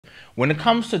when it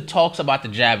comes to talks about the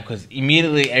jab, because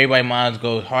immediately everybody's minds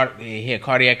go hear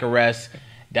cardiac arrest,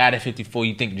 died at 54,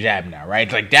 you think jab now,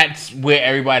 right? Like that's where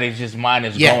everybody's just mind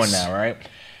is going now, right?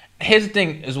 Here's the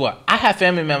thing as well. I have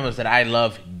family members that I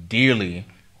love dearly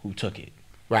who took it.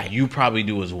 Right. You probably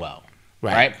do as well.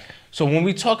 Right? So when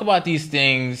we talk about these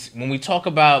things, when we talk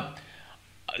about,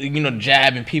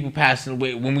 jab and people passing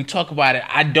away, when we talk about it,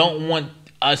 I don't want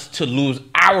us to lose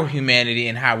our humanity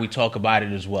in how we talk about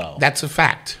it as well. That's a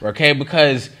fact. Okay?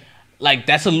 Because, like,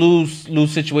 that's a lose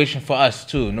situation for us,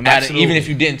 too. No matter, even if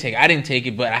you didn't take it. I didn't take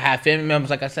it, but I have family members,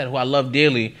 like I said, who I love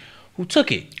dearly, who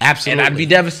took it. Absolutely. And I'd be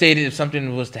devastated if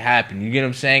something was to happen. You get what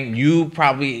I'm saying? You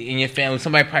probably, in your family,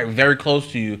 somebody probably very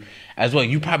close to you as well,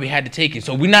 you probably had to take it.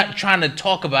 So we're not trying to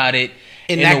talk about it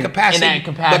in that capacity.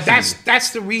 But that's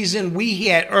the reason we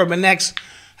here at Urban X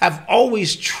have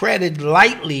always treaded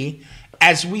lightly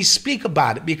as we speak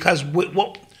about it, because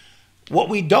what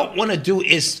we don't want to do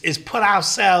is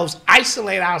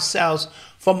isolate ourselves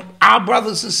from our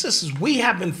brothers and sisters. We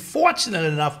have been fortunate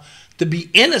enough to be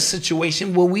in a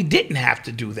situation where we didn't have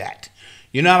to do that.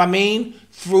 You know what I mean?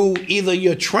 Through either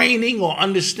your training or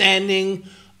understanding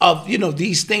of,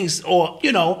 these things, or,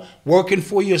 working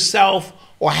for yourself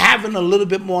or having a little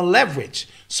bit more leverage.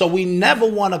 So we never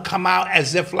want to come out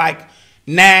as if like,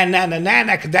 nah,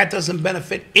 because that doesn't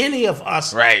benefit any of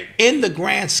us in the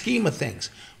grand scheme of things.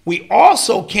 We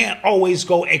also can't always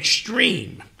go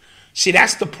extreme. See,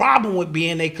 that's the problem with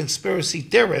being a conspiracy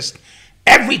theorist.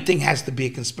 Everything has to be a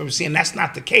conspiracy, and that's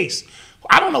not the case.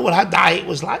 I don't know what her diet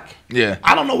was like. Yeah.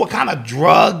 I don't know what kind of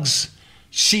drugs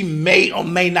she may or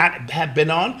may not have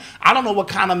been on. I don't know what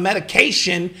kind of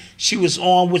medication she was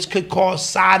on, which could cause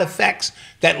side effects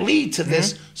that lead to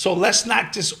this. So let's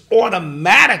not just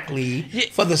automatically,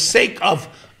 for the sake of,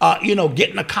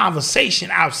 getting a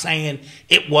conversation out, saying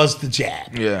it was the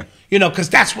jab. Yeah. Because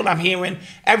that's what I'm hearing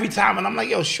every time. And I'm like,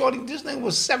 yo, shorty, this nigga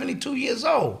was 72 years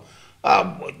old.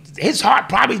 His heart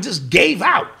probably just gave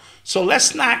out. So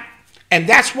let's not, and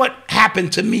that's what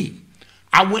happened to me.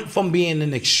 I went from being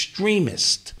an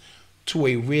extremist to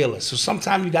a realist. So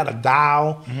sometimes you got to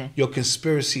dial your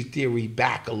conspiracy theory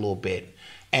back a little bit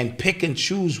and pick and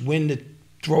choose when to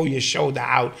throw your shoulder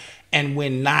out and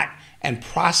when not, and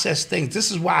process things.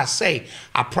 This is why I say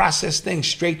I process things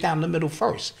straight down the middle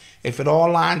first. If it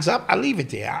all lines up, I leave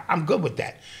it there. I'm good with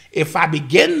that. If I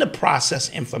begin to process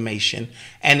information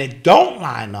and it don't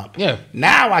line up,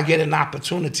 now I get an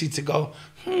opportunity to go,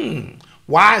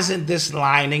 why isn't this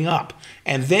lining up?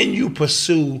 And then you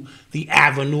pursue the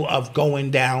avenue of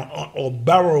going down or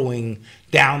burrowing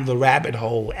down the rabbit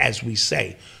hole, as we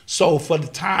say. So for the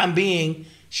time being,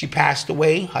 she passed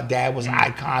away. Her dad was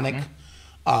iconic,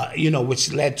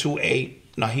 which led to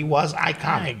he was iconic.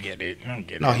 I get it.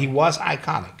 He was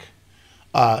iconic,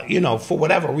 for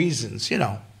whatever reasons,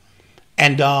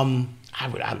 And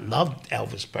I loved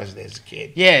Elvis Presley as a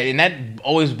kid. Yeah, and that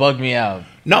always bugged me out.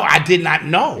 No, I did not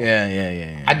know.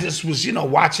 Yeah. I just was,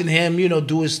 watching him,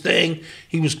 do his thing.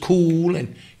 He was cool.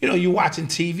 And, you watching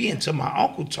TV until my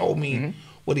uncle told me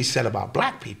what he said about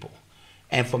black people.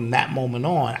 And from that moment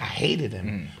on, I hated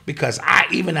him. Because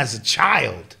even as a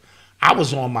child, I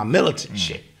was on my militant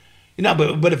shit.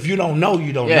 But if you don't know,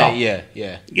 you don't know.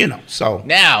 Yeah. So.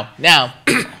 Now,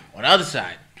 on the other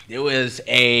side, there was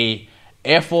a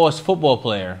Air Force football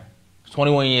player,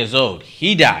 21 years old.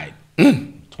 He died,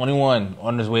 21,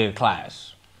 on his way to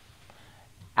class.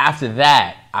 After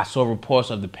that, I saw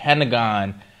reports of the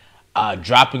Pentagon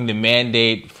dropping the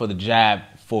mandate for the jab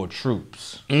for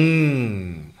troops.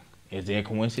 Is there a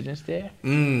coincidence there?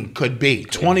 Could be.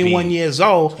 21 years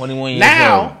old. 21 years old.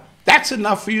 Now, that's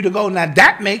enough for you to go. Now,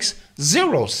 that makes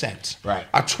 0 sense. Right.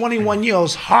 A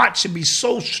 21-year-old's heart should be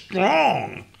so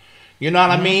strong. You know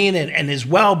what I mean? And his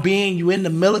well-being, you in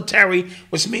the military,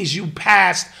 which means you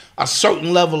passed a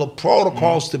certain level of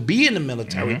protocols to be in the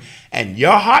military, and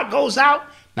your heart goes out,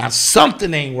 now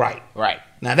something ain't right. Right.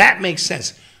 Now that makes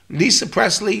sense. Lisa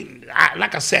Presley,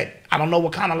 like I said, I don't know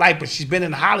what kind of life, but she's been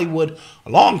in Hollywood a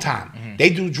long time.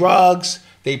 They do drugs,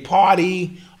 they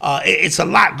party, it's a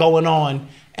lot going on,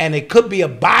 and it could be a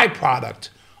byproduct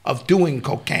of doing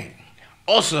cocaine.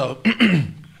 Also,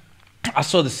 I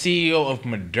saw the CEO of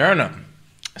Moderna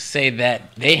say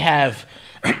that they have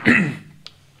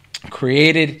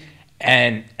created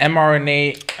an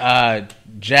mRNA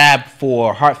jab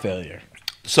for heart failure.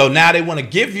 So now they want to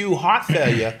give you heart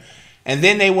failure, and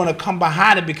then they want to come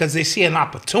behind it because they see an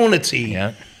opportunity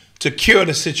to cure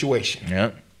the situation.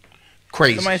 Yeah.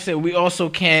 Crazy. Somebody said we also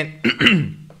can't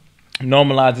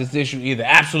normalize this issue either.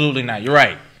 Absolutely not. You're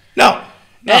right. No.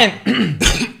 And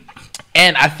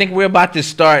And I think we're about to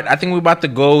start. I think we're about to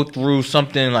go through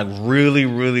something like really,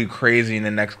 really crazy in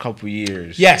the next couple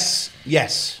years. Yes,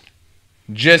 yes.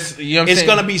 Just you know, what I'm it's saying?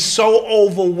 Gonna be so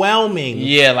overwhelming.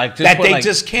 Yeah, like that they like,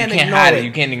 just can't ignore hide it.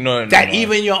 You can't ignore it. That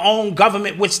even your own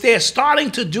government, which they're starting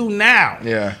to do now.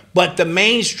 Yeah. But the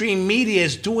mainstream media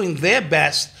is doing their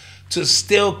best to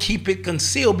still keep it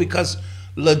concealed because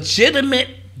legitimate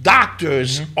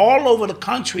doctors all over the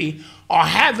country are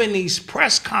having these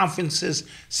press conferences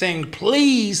saying,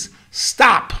 please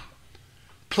stop.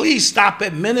 Please stop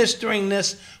administering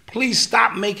this. Please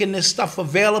stop making this stuff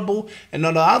available. And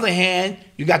on the other hand,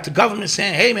 you got the government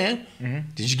saying, hey, man,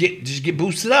 did you get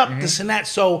boosted up, this and that.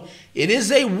 So it is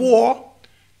a war.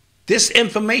 This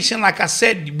information, like I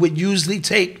said, would usually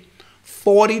take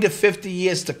 40 to 50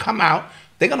 years to come out.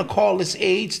 They're going to call this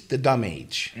age the dumb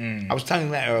age. I was telling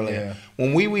you that earlier. Yeah.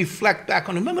 When we reflect back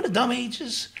on, remember the dumb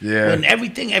ages? Yeah. When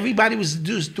everybody was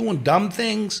just doing dumb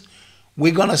things,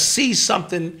 we're going to see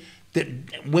something that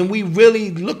when we really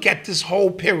look at this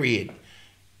whole period,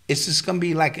 it's just going to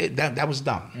be like, that was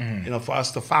dumb, you know, for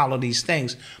us to follow these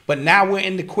things. But now we're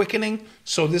in the quickening,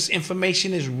 so this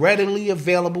information is readily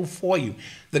available for you.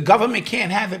 The government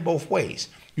can't have it both ways.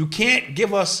 You can't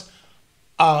give us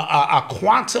a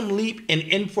quantum leap in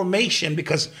information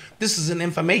because this is an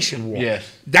information war.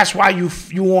 Yes. That's why you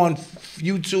on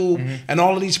YouTube and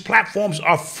all of these platforms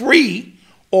are free,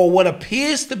 or what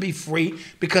appears to be free,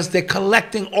 because they're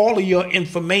collecting all of your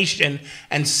information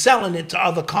and selling it to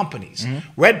other companies.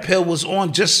 Red Pill was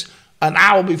on just an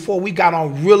hour before we got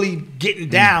on, really getting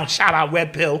down, shout out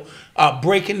Red Pill,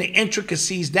 breaking the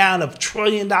intricacies down of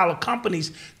trillion-dollar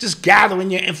companies, just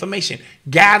gathering your information,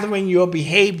 gathering your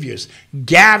behaviors,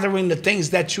 gathering the things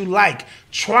that you like,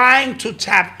 trying to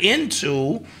tap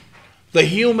into the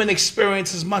human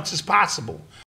experience as much as possible.